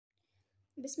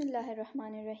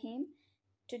Bismillahirrahmanirrahim.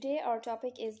 Today our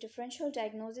topic is differential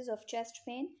diagnosis of chest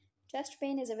pain. Chest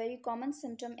pain is a very common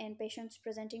symptom in patients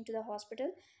presenting to the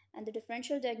hospital, and the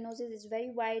differential diagnosis is very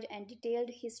wide, and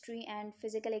detailed history and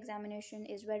physical examination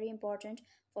is very important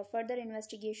for further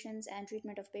investigations and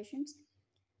treatment of patients.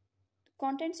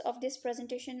 Contents of this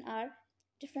presentation are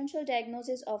differential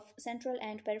diagnosis of central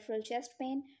and peripheral chest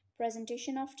pain,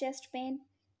 presentation of chest pain,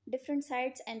 different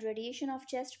sites and radiation of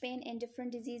chest pain in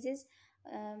different diseases,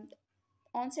 um,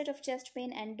 onset of chest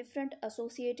pain and different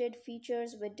associated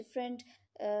features with different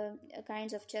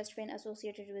kinds of chest pain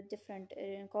associated with different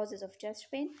causes of chest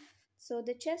pain. So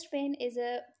the chest pain is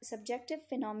a subjective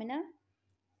phenomena.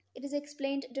 It is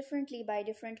explained differently by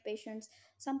different patients.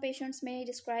 Some patients may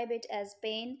describe it as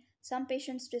pain, some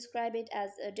patients describe it as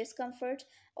a discomfort,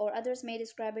 or others may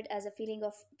describe it as a feeling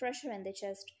of pressure in the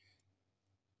chest.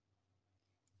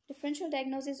 Differential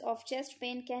diagnosis of chest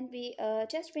pain can be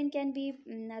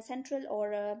central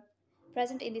or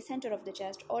present in the center of the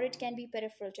chest, or it can be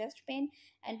peripheral chest pain,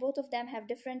 and both of them have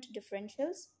different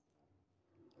differentials.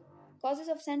 Causes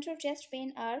of central chest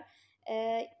pain are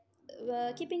uh,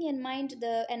 keeping in mind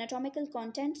the anatomical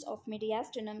contents of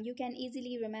mediastinum, you can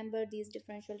easily remember these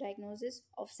differential diagnoses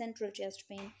of central chest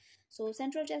pain. So,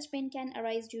 central chest pain can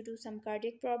arise due to some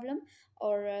cardiac problem,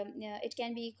 or yeah, it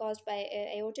can be caused by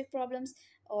aortic problems,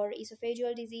 or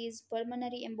esophageal disease,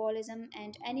 pulmonary embolism,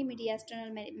 and any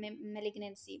mediastinal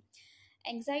malignancy.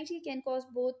 Anxiety can cause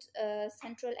both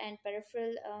central and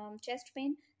peripheral chest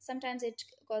pain. Sometimes it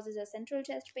causes a central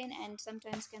chest pain and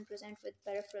sometimes can present with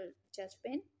peripheral chest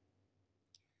pain.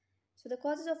 So the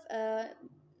causes of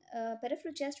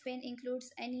peripheral chest pain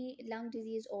includes any lung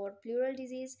disease or pleural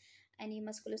disease, any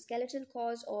musculoskeletal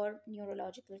cause or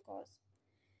neurological cause.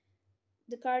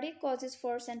 The cardiac causes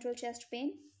for central chest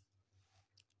pain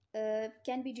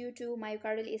can be due to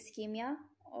myocardial ischemia,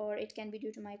 or it can be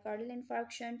due to myocardial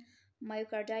infarction,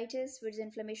 myocarditis, which is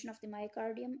inflammation of the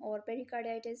myocardium, or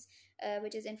pericarditis,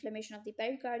 which is inflammation of the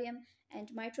pericardium, and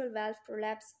mitral valve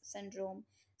prolapse syndrome.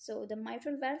 So, the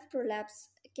mitral valve prolapse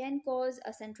can cause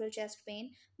a central chest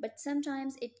pain, but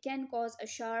sometimes it can cause a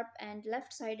sharp and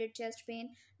left sided chest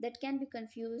pain that can be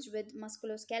confused with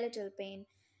musculoskeletal pain.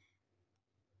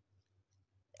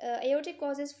 Aortic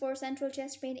causes for central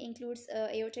chest pain includes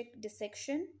aortic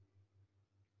dissection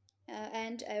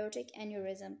and aortic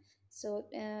aneurysm. So,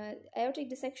 aortic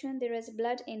dissection, there is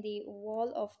blood in the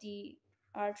wall of the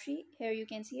artery. Here you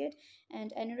can see it,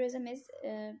 and aneurysm is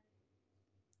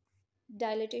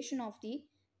dilatation of the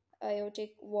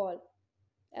aortic wall,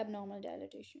 abnormal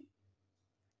dilatation.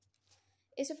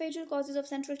 Esophageal causes of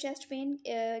central chest pain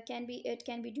can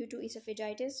be due to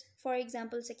esophagitis, for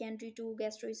example, secondary to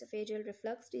gastroesophageal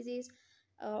reflux disease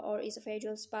or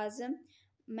esophageal spasm,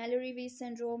 Mallory-Weiss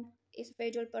syndrome,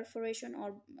 esophageal perforation,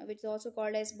 or which is also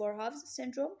called as Borhav's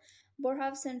syndrome.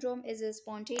 Borhav's syndrome is a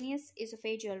spontaneous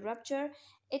esophageal rupture.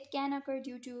 It can occur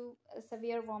due to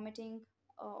severe vomiting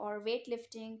or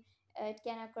weightlifting. It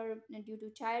can occur due to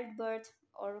childbirth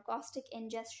or caustic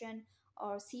ingestion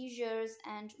or seizures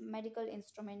and medical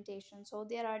instrumentation. So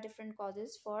there are different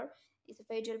causes for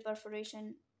esophageal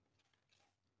perforation,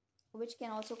 which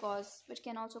can also cause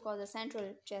a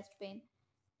central chest pain.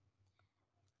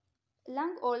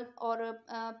 Lung or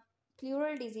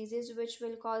pleural diseases which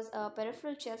will cause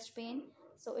peripheral chest pain.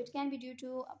 So it can be due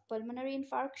to pulmonary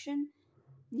infarction,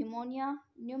 pneumonia,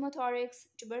 pneumothorax,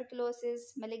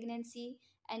 tuberculosis, malignancy,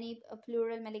 any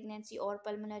pleural malignancy or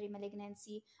pulmonary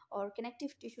malignancy, or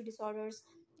connective tissue disorders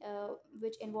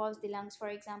which involves the lungs, for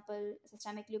example,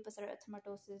 systemic lupus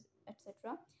erythematosus,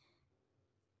 etc.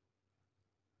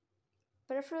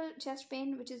 Peripheral chest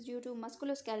pain, which is due to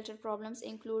musculoskeletal problems,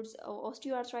 includes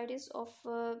osteoarthritis of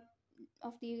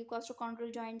the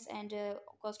costochondral joints and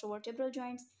costovertebral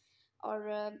joints, or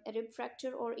a rib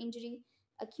fracture or injury.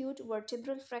 Acute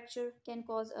vertebral fracture can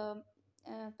cause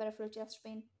peripheral chest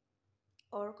pain,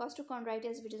 or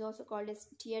costochondritis, which is also called as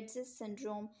Tietze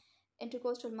syndrome,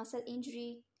 intercostal muscle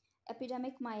injury,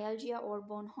 epidemic myalgia or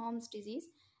Bonham's disease.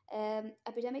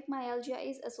 Epidemic myalgia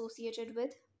is associated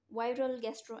with viral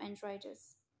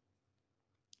gastroenteritis.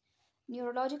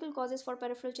 Neurological causes for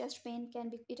peripheral chest pain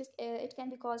it can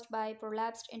be caused by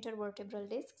prolapsed intervertebral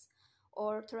discs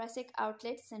or thoracic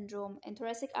outlet syndrome. In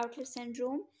thoracic outlet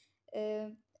syndrome,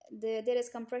 there is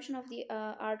compression of the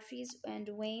arteries,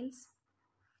 veins,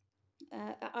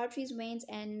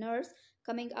 and nerves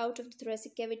coming out of the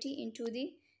thoracic cavity into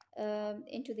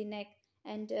the neck.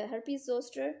 And herpes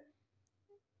zoster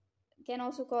can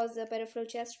also cause peripheral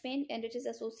chest pain, and it is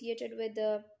associated with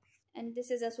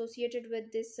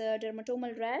this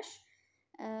dermatomal rash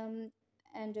um,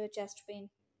 and chest pain.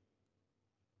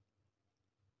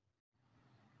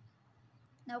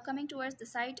 Now, coming towards the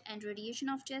site and radiation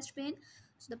of chest pain.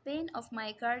 So, the pain of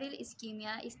myocardial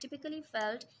ischemia is typically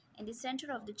felt in the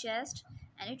center of the chest,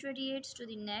 and it radiates to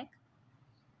the neck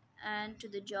and to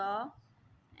the jaw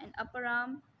and upper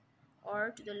arm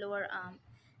or to the lower arm.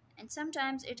 And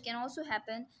sometimes it can also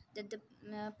happen that the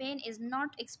pain is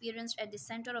not experienced at the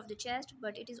center of the chest,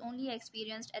 but it is only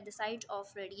experienced at the site of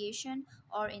radiation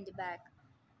or in the back,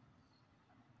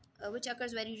 which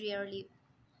occurs very rarely.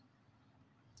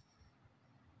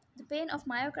 The pain of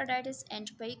myocarditis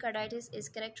and pericarditis is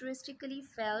characteristically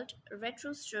felt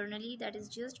retrosternally, that is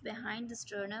just behind the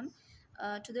sternum,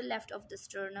 to the left of the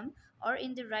sternum, or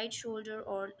in the right shoulder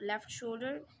or left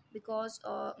shoulder because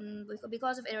of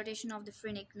irritation of the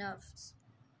phrenic nerves.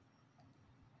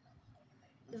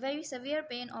 The very severe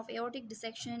pain of aortic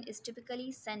dissection is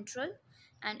typically central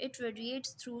and it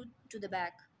radiates through to the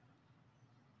back.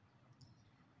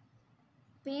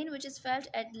 Pain which is felt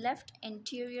at left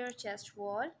anterior chest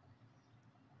wall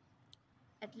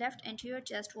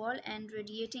and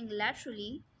radiating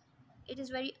laterally, it is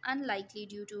very unlikely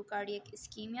due to cardiac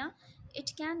ischemia.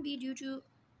 It can be due to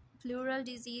pleural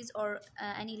disease or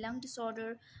any lung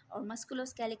disorder or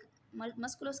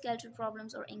musculoskeletal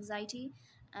problems or anxiety,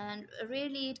 and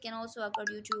rarely it can also occur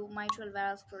due to mitral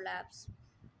valve prolapse.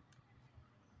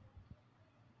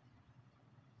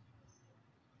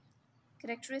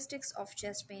 Characteristics of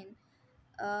chest pain.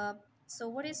 Uh, so,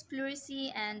 what is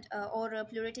pleurisy and or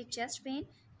pleuritic chest pain?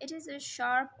 It is a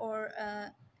sharp or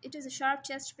it is a sharp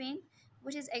chest pain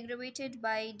which is aggravated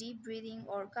by deep breathing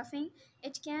or coughing.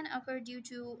 It can occur due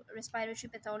to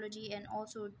respiratory pathology and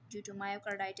also due to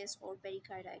myocarditis or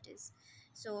pericarditis.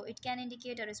 So, it can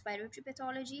indicate a respiratory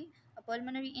pathology, a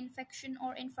pulmonary infection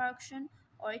or infarction,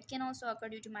 or it can also occur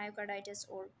due to myocarditis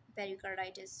or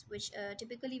pericarditis, which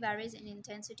typically varies in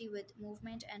intensity with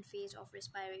movement and phase of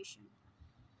respiration.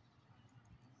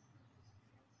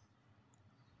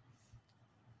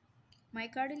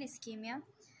 Myocardial ischemia.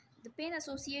 The pain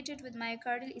associated with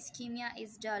myocardial ischemia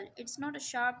is dull. It's not a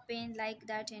sharp pain like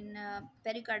that in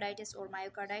pericarditis or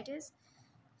myocarditis.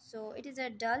 So it is a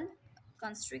dull,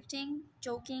 constricting,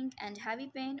 choking, and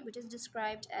heavy pain, which is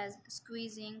described as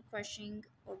squeezing, crushing,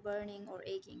 or burning or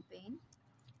aching pain.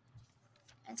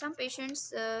 And some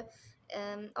patients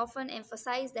often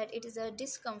emphasize that it is a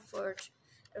discomfort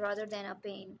rather than a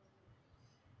pain.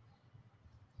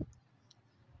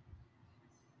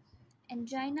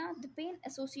 Angina. The pain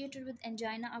associated with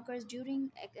angina occurs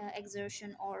during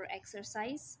exertion or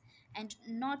exercise, and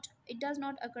not it does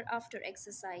not occur after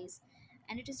exercise,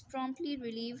 and it is promptly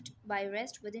relieved by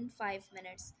rest within 5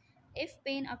 minutes. If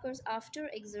pain occurs after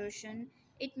exertion,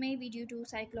 it may be due to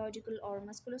psychological or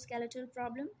musculoskeletal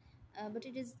problem, but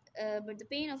the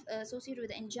pain associated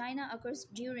with angina occurs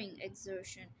during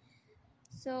exertion.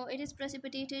 So it is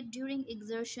precipitated during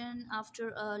exertion after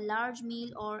a large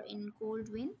meal or in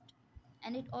cold wind,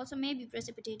 and it also may be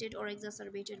precipitated or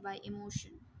exacerbated by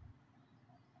emotion.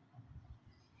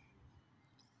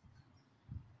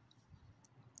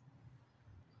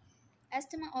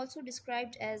 Asthma also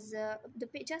described as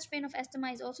chest pain of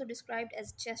asthma is also described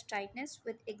as chest tightness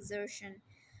with exertion,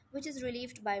 which is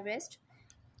relieved by rest,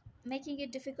 making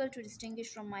it difficult to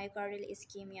distinguish from myocardial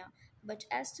ischemia. But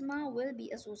asthma will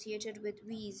be associated with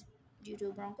wheeze due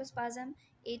to bronchospasm,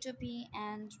 atopy,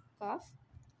 and cough.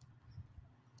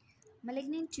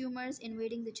 Malignant tumors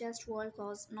invading the chest wall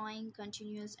cause gnawing,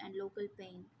 continuous, and local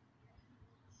pain.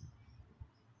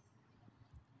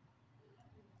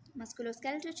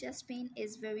 Musculoskeletal chest pain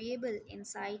is variable in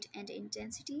site and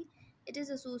intensity. It is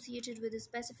associated with a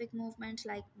specific movement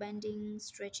like bending,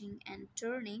 stretching, and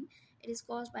turning. It is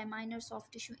caused by minor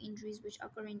soft tissue injuries which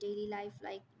occur in daily life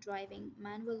like driving,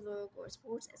 manual work, or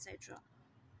sports, etc.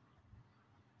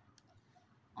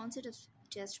 Onset of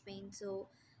chest pain. So,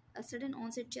 a sudden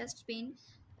onset chest pain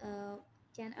uh,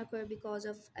 can occur because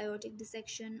of aortic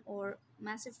dissection or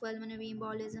massive pulmonary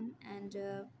embolism and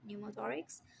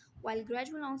pneumothorax, while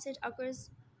gradual onset occurs,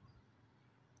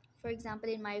 for example,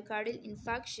 in myocardial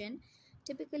infarction.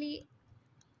 Typically,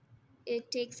 it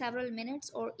takes several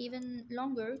minutes or even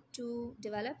longer to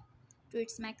develop to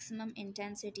its maximum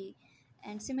intensity.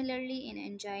 And similarly, in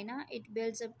angina, it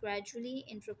builds up gradually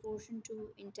in proportion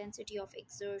to intensity of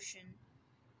exertion.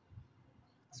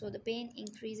 So the pain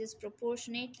increases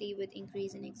proportionately with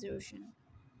increase in exertion.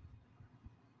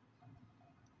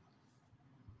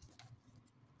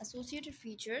 Associated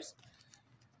features.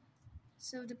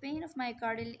 So the pain of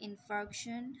myocardial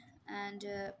infarction and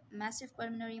massive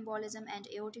pulmonary embolism and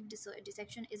aortic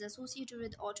dissection is associated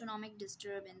with autonomic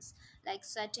disturbance like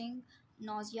sweating,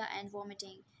 nausea, and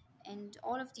vomiting. And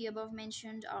all of the above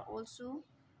mentioned are also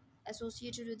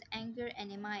associated with anger and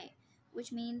MI.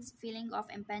 which means feeling of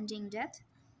impending death.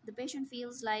 The patient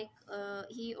feels like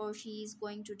he or she is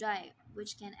going to die,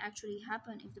 which can actually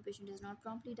happen if the patient is not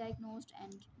promptly diagnosed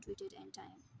and treated in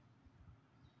time.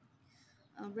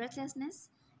 Breathlessness,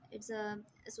 it's a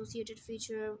associated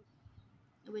feature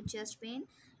with chest pain,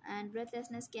 and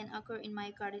breathlessness can occur in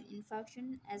myocardial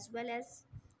infarction, as well as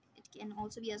it can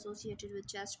also be associated with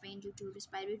chest pain due to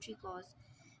respiratory cause.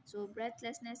 So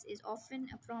breathlessness is often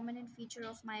a prominent feature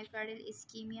of myocardial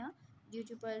ischemia due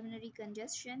to pulmonary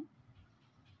congestion,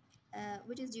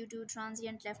 which is due to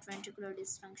transient left ventricular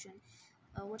dysfunction.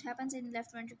 What happens in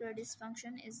left ventricular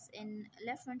dysfunction is, in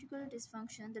left ventricular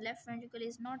dysfunction, the left ventricle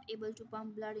is not able to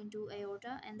pump blood into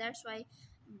aorta, and that's why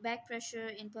back pressure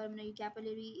in pulmonary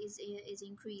capillary is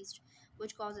increased,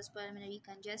 which causes pulmonary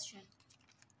congestion.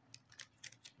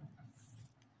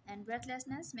 And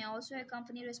breathlessness may also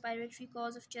accompany respiratory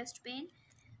cause of chest pain,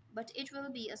 but it will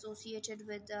be associated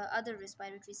with other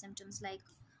respiratory symptoms like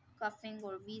coughing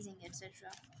or wheezing,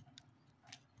 etc.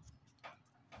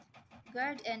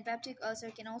 GERD and peptic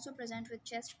ulcer can also present with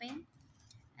chest pain,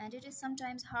 and it is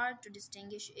sometimes hard to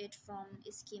distinguish it from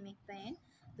ischemic pain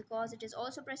because it is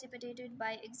also precipitated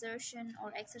by exertion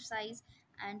or exercise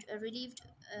and relieved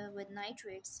with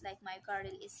nitrates like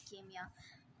myocardial ischemia.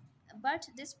 But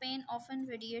this pain often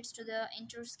radiates to the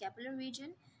interscapular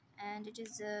region, and it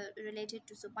is related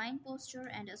to supine posture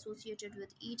and associated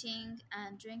with eating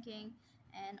and drinking,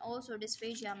 and also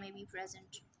dysphagia may be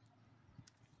present.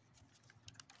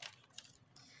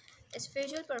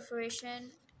 Esophageal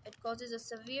perforation, it causes a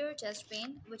severe chest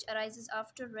pain which arises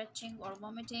after retching or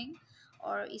vomiting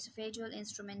or esophageal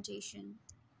instrumentation.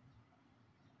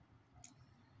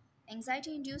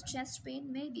 Anxiety induced chest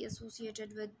pain may be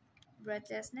associated with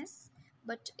breathlessness,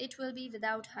 but it will be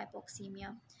without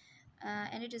hypoxemia.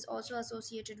 And it is also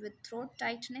associated with throat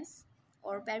tightness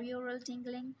or perioral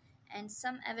tingling, and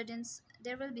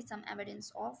there will be some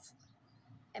evidence of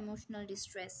emotional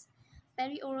distress.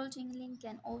 Perioral tingling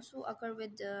can also occur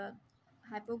with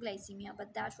hypoglycemia,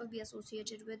 but that will be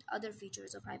associated with other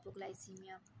features of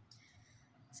hypoglycemia.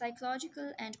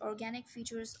 Psychological and organic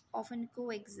features often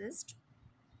coexist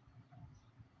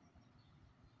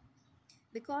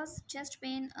because chest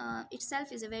pain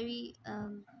itself is a very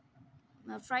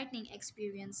frightening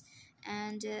experience,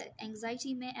 and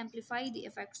anxiety may amplify the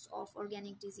effects of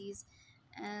organic disease.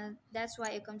 That's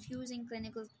why a confusing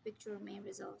clinical picture may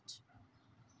result.